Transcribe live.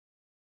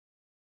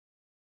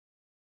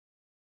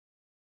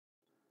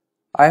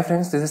Hi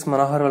friends, this is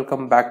Manohar.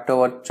 Welcome back to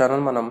our channel.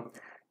 మనం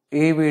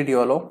ఈ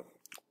వీడియోలో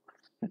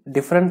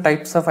different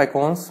types of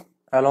accounts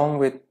along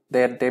with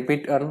their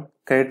debit and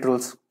credit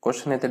rules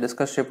question అయితే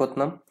discuss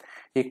చేయబోతున్నాం.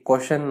 ఈ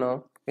question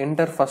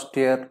inter first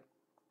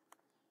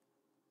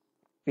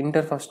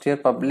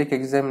year public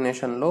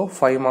examination లో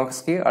 5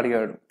 marks కి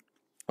అడిగాడు.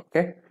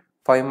 Okay,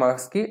 5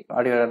 marks కి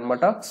అడిగాడు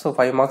అనమాట. సో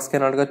 5 మార్క్స్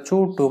కి అడగచ్చు,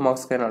 2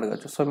 మార్క్స్ కి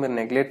అడగచ్చు. సో మీరు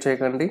నెగ్లెక్ట్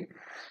చేయకండి.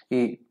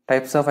 ఈ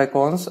types of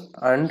accounts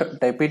and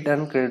debit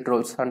and credit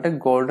rules అంటే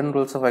గోల్డెన్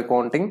రూల్స్ ఆఫ్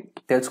అకౌంటింగ్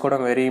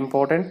తెలుసుకోవడం వెరీ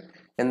ఇంపార్టెంట్.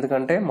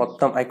 ఎందుకంటే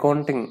మొత్తం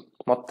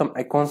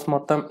అకౌంట్స్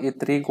మొత్తం ఈ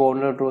 3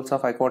 గోల్డెన్ రూల్స్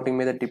ఆఫ్ అకౌంటింగ్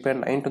మీద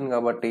డిపెండ్ అయి ఉంటుంది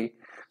కాబట్టి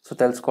సో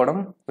తెలుసుకోవడం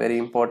వెరీ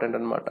ఇంపార్టెంట్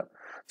అనమాట.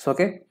 సో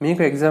ఓకే,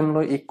 మీకు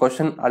ఎగ్జామ్లో ఈ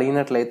క్వశ్చన్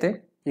అడిగినట్లయితే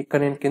ఇక్కడ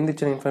నేను కింద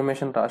ఇచ్చిన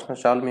ఇన్ఫర్మేషన్ రాసిన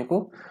చాలు మీకు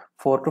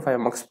 4 to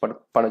 5 మార్క్స్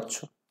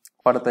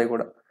పడతాయి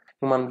కూడా.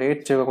 మనం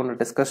లేట్ చేయకుండా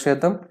డిస్కస్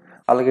చేద్దాం.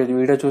 అలాగే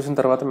వీడియో చూసిన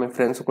తర్వాత మీ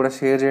ఫ్రెండ్స్ కూడా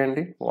షేర్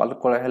చేయండి, వాళ్ళకి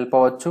కూడా హెల్ప్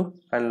అవ్వచ్చు.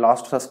 అండ్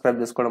లాస్ట్ సబ్స్క్రైబ్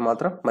చేసుకోవడం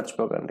మాత్రం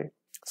మర్చిపోకండి.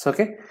 సో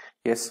ఓకే,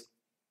 ఎస్,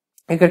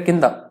 ఇక్కడ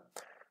కింద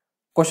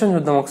క్వశ్చన్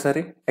చూద్దాం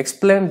ఒకసారి.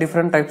 Explain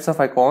different types of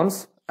accounts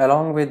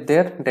along with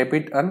their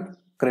debit and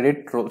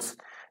credit rules.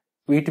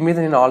 వీటి మీద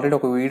నేను ఆల్రెడీ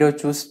ఒక వీడియో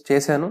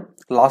చేశాను,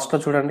 లాస్ట్లో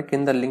చూడండి,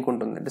 కింద లింక్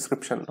ఉంటుంది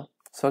డిస్క్రిప్షన్లో.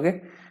 సో ఓకే,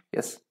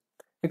 ఎస్,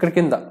 ఇక్కడ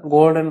కింద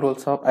గోల్డెన్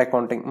రూల్స్ ఆఫ్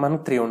అకౌంటింగ్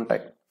మనకు 3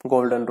 ఉంటాయి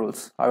గోల్డెన్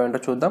రూల్స్. అవేంటో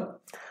చూద్దాం.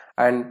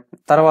 అండ్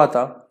తర్వాత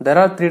there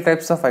are 3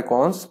 types of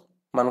accounts.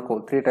 మనకు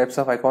 3 types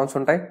ఆఫ్ అకౌంట్స్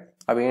ఉంటాయి.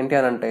 అవి ఏంటి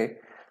అని అంటే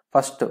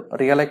first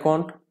real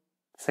account,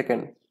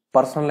 second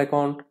personal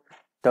account,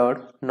 third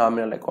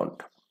nominal account.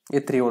 ఈ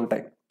 3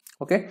 ఉంటాయి.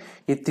 ఓకే,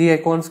 ఈ 3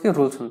 అకౌంట్స్కి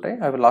రూల్స్ ఉంటాయి,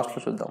 అవి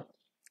లాస్ట్లో చూద్దాం.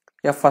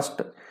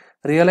 ఫస్ట్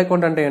రియల్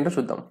అకౌంట్ అంటే ఏంటో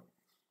చూద్దాం.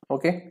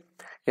 Okay,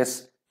 yes,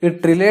 it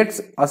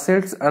relates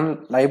assets and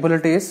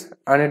liabilities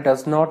and it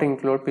does not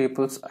include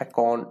peoples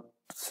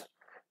accounts.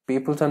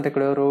 Peoples అంటే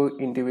ఇక్కడ ఎవరు,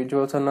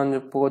 ఇండివిజువల్స్ అన్న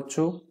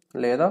చెప్పుకోవచ్చు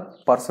లేదా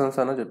పర్సన్స్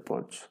అన్న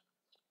చెప్పుకోవచ్చు.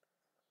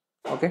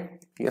 ఓకే,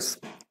 ఎస్,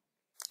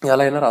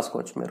 ఎలా అయినా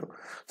రాసుకోవచ్చు మీరు.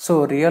 సో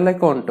రియల్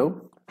అకౌంట్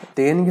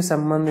దేనికి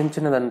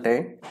సంబంధించినదంటే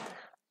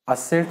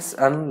అసెట్స్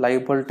అండ్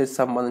లయబిలిటీస్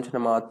సంబంధించిన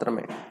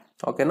మాత్రమే.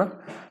 ఓకేనా.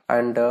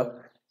 అండ్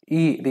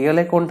ఈ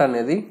రియల్ అకౌంట్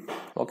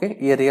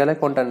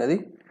అనేది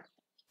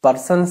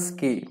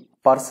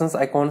పర్సన్స్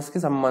అకౌంట్స్కి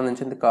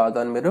సంబంధించింది కాదు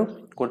అని మీరు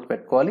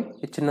గుర్తుపెట్టుకోవాలి.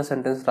 ఈ చిన్న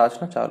సెంటెన్స్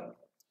రాసిన చాలు.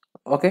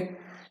 ఓకే,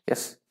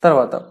 ఎస్,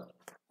 తర్వాత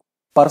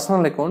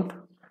పర్సనల్ అకౌంట్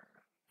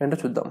ఏంటో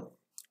చూద్దాం.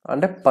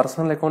 అంటే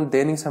పర్సనల్ అకౌంట్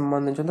దేనికి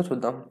సంబంధించిందో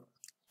చూద్దాం.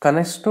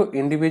 Connects to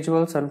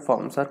individuals and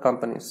firms are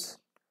companies.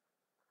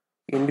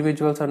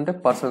 Individuals అంటే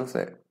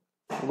పర్సన్సే,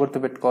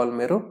 గుర్తుపెట్టుకోవాలి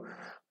మీరు.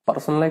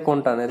 పర్సనల్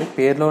అకౌంట్ అనేది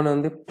పేరులోనే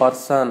ఉంది,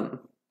 పర్సన్.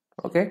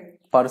 ఓకే,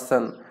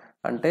 పర్సన్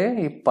అంటే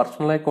ఈ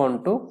పర్సనల్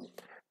అకౌంట్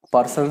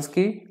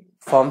పర్సన్స్కి,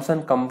 ఫర్మ్స్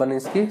అండ్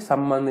కంపెనీస్కి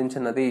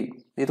సంబంధించినది.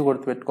 ఇది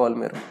గుర్తుపెట్టుకోవాలి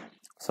మీరు.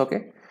 సో ఓకే,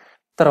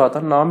 తర్వాత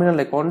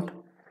నామినల్ అకౌంట్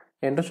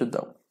ఏంటో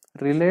చూద్దాం.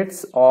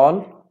 Relates all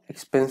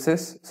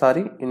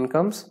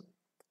incomes,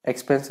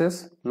 expenses,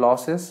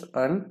 losses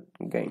and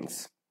gains.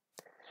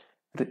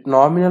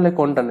 Nominal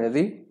account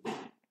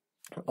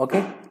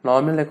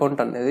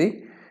అనేది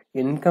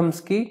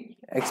ఇన్కమ్స్కి,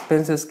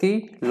 ఎక్స్పెన్సెస్కి,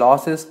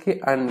 లాసెస్కి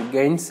అండ్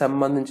గెయిన్స్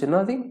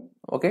సంబంధించినది.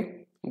 ఓకే,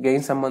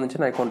 గెయిన్స్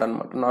సంబంధించిన అకౌంట్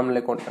అనమాట నామినల్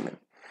అకౌంట్ అనేది.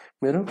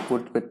 మీరు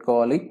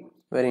గుర్తుపెట్టుకోవాలి,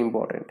 very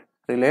important.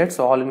 Relates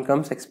all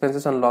incomes,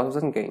 expenses and losses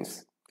and gains.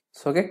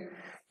 So okay,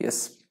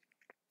 yes,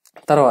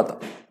 తర్వాత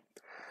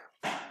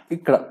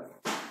ఇక్కడ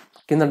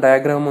కింద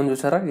డయాగ్రామ్ అని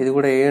చూసారా, ఇది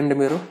కూడా వేయండి,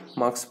 మీరు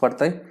మార్క్స్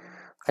పడతాయి.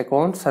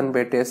 అకౌంట్స్ అని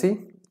పెట్టేసి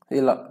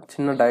ఇలా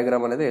చిన్న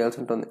డయాగ్రామ్ అనేది వేయాల్సి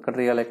ఉంటుంది. ఇక్కడ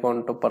real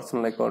account,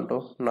 personal account,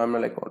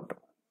 nominal account,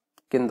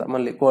 కింద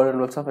మళ్ళీ గోల్డెన్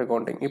రూల్స్ ఆఫ్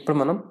అకౌంటింగ్. ఇప్పుడు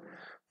మనం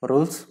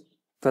రూల్స్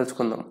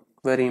తెలుసుకుందాం,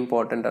 వెరీ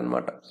ఇంపార్టెంట్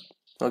అనమాట.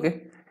 ఓకే,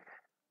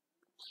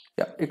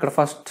 ఇక్కడ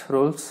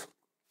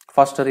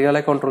ఫస్ట్ రియల్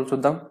అకౌంట్ రూల్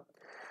చూద్దాం.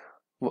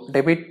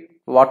 Debit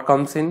what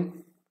comes in,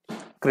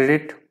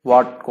 credit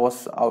what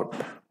goes out.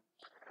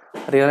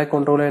 Real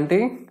account rule ఏంటి?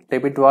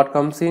 Debit what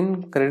comes in,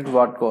 credit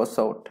what goes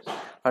out.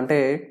 అంటే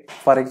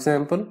for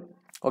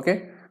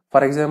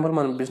example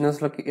మనం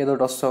బిజినెస్లోకి ఏదో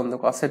ఒకటి వస్తుంది,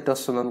 ఒక అసెట్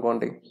వస్తుంది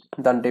అనుకోండి,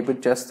 దాన్ని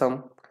డెబిట్ చేస్తాం.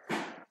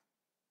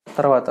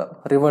 తర్వాత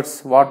రివర్స్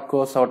వాట్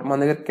గోస్ అవుట్, మన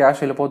దగ్గర క్యాష్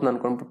వెళ్ళిపోతుంది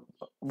అనుకోండి.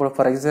 ఇప్పుడు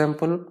ఫర్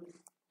ఎగ్జాంపుల్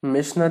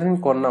మిషనరీని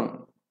కొన్నాం,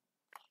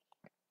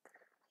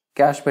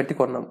 క్యాష్ పెట్టి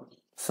కొన్నాం.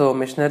 సో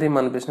మిషనరీ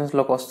మన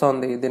బిజినెస్లోకి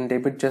వస్తుంది, దీన్ని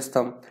డెబిట్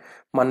చేస్తాం.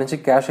 మన నుంచి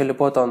క్యాష్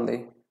వెళ్ళిపోతుంది,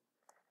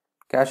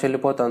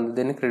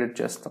 దీన్ని క్రెడిట్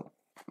చేస్తాం.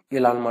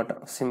 ఇలా అనమాట,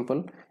 సింపుల్.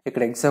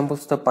 ఇక్కడ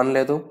ఎగ్జాంపుల్స్తో పని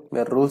లేదు,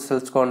 మీరు రూల్స్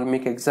తెలుసుకోండి.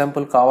 మీకు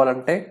ఎగ్జాంపుల్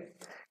కావాలంటే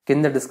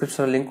కింద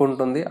డిస్క్రిప్షన్ లింక్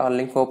ఉంటుంది, ఆ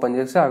లింక్ ఓపెన్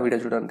చేసి ఆ వీడియో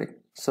చూడండి.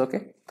 సో ఓకే,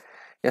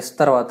 ఎస్,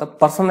 తర్వాత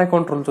పర్సనల్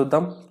అకౌంట్ రూల్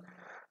చూద్దాం.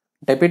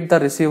 Debit the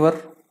receiver,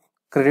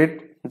 credit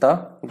the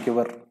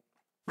giver.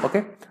 Okay,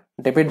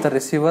 debit the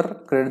receiver,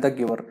 credit the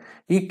giver.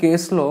 ఈ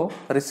కేసులో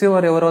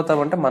రిసీవర్ ఎవరు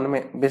అవుతామంటే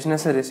మనమే,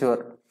 బిజినెస్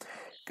రిసీవర్.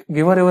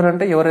 గివర్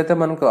ఎవరంటే ఎవరైతే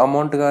మనకు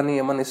అమౌంట్ కానీ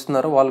ఏమైనా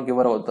ఇస్తున్నారో వాళ్ళు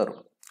గివర్ అవుతారు.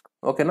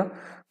 ఓకేనా.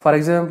 ఫర్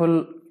ఎగ్జాంపుల్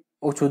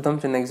చూద్దాం,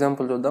 చిన్న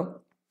ఎగ్జాంపుల్ చూద్దాం.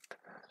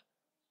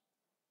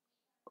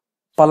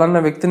 పలానా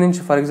వ్యక్తి నుంచి,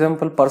 ఫర్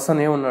ఎగ్జాంపుల్ పర్సన్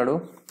ఏమన్నాడు,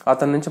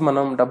 అతని నుంచి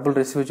మనం డబ్బులు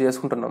రిసీవ్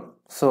చేసుకుంటున్నాం.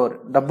 సో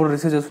డబ్బులు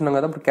రిసీవ్ చేసుకున్నాం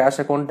కదా, ఇప్పుడు క్యాష్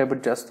అకౌంట్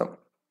డెబిట్ చేస్తాం.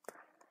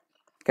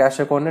 క్యాష్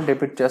అకౌంట్ని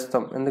డెబిట్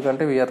చేస్తాం,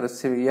 ఎందుకంటే వీఆర్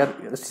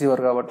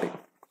రిసీవర్ కాబట్టి.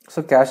 సో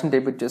క్యాష్ని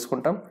డెబిట్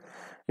చేసుకుంటాం.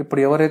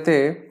 ఇప్పుడు ఎవరైతే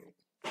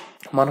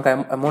మనకు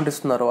అమౌంట్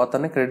ఇస్తున్నారో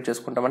అతన్ని క్రెడిట్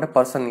చేసుకుంటాం, అంటే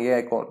పర్సన్ ఏ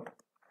అకౌంట్,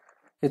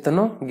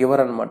 ఇతను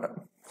గివర్ అనమాట.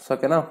 సో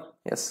ఓకేనా,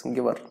 ఎస్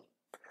గివర్.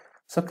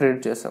 సో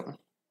క్రెడిట్ చేసాం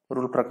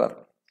రూల్ ప్రకారం.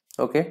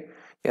 Okay,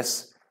 yes.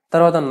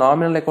 తర్వాత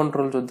నామినల్ అకౌంట్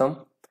రూల్ చూద్దాం.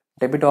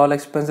 Debit all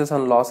expenses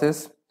and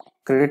losses,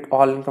 credit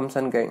all incomes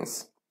and gains.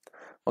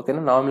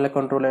 ఓకేనా, నామినల్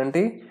అకౌంట్ రూల్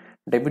ఏంటి?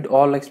 Debit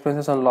all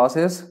expenses and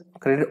losses,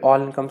 credit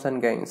all incomes and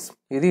gains.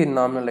 ఇది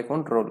nominal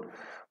account rule.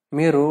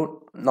 మీరు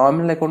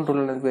nominal account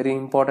rule అనేది very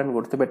important,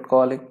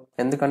 గుర్తుపెట్టుకోవాలి.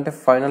 ఎందుకంటే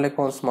final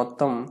accounts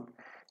మొత్తం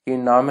ఈ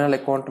nominal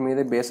account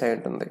మీదే బేస్ అయి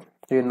ఉంటుంది.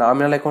 ఈ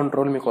నామినల్ అకౌంట్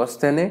రూల్ మీకు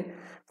వస్తేనే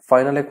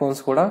ఫైనల్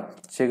అకౌంట్స్ కూడా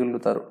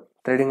చేయగలుగుతారు.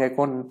 Trading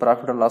account,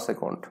 profit and loss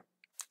account.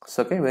 So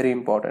okay, very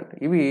important.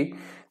 ఇవి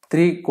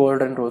 3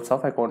 golden rules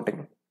of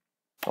accounting.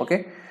 Okay,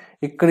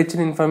 ఇక్కడ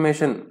ఇచ్చిన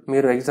ఇన్ఫర్మేషన్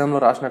మీరు ఎగ్జామ్లో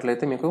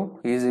రాసినట్లయితే మీకు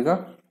ఈజీగా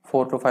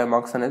 4 to 5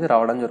 మార్క్స్ అనేది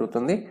రావడం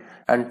జరుగుతుంది.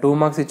 అండ్ 2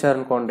 మార్క్స్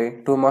ఇచ్చారనుకోండి,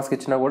 2 మార్క్స్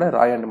ఇచ్చినా కూడా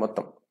రాయండి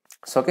మొత్తం.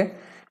 సో ఓకే,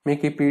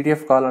 మీకు ఈ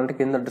పీడిఎఫ్ కావాలంటే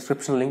కింద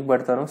డిస్క్రిప్షన్ లింక్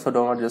పెడతాను. సో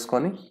డౌన్లోడ్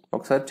చేసుకొని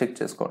ఒకసారి చెక్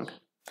చేసుకోండి.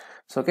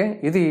 సో ఓకే,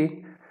 ఇది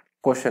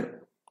question,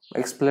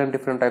 explain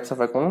different types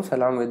of accounts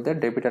along with the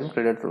debit and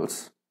credit rules.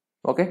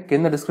 Okay,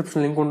 కింద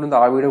డిస్క్రిప్షన్ లింక్ ఉంటుంది,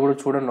 ఆ వీడియో కూడా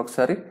చూడండి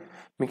ఒకసారి,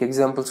 మీకు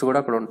ఎగ్జాంపుల్స్ కూడా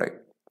అక్కడ ఉంటాయి.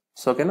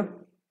 సో ఓకేనా,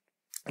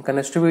 ఇక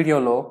నెక్స్ట్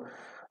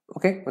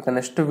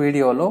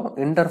వీడియోలో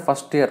inter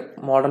first year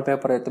model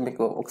paper అయితే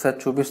మీకు ఒకసారి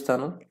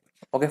చూపిస్తాను.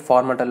 ఓకే,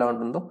 ఫార్మాట్ ఎలా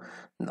ఉంటుందో.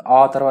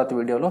 ఆ తర్వాత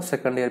వీడియోలో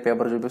సెకండ్ ఇయర్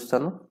పేపర్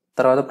చూపిస్తాను.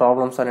 తర్వాత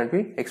ప్రాబ్లమ్స్ అనేవి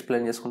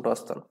ఎక్స్ప్లెయిన్ చేసుకుంటూ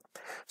వస్తాను.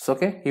 సో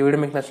ఓకే, ఈ వీడియో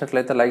మీకు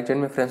నచ్చినట్లయితే లైక్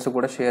చేయండి, మీ ఫ్రెండ్స్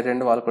కూడా షేర్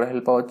చేయండి, వాళ్ళు కూడా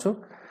హెల్ప్ అవ్వచ్చు.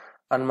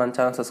 అండ్ మన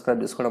ఛానల్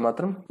సబ్స్క్రైబ్ చేసుకోవడం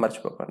మాత్రం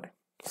మర్చిపోకండి.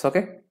 So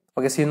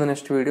okay, see in the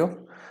next video.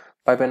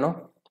 By by no,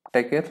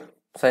 take care,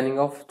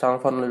 signing off,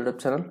 channel for YouTube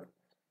channel.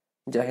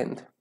 జై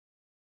హింద్.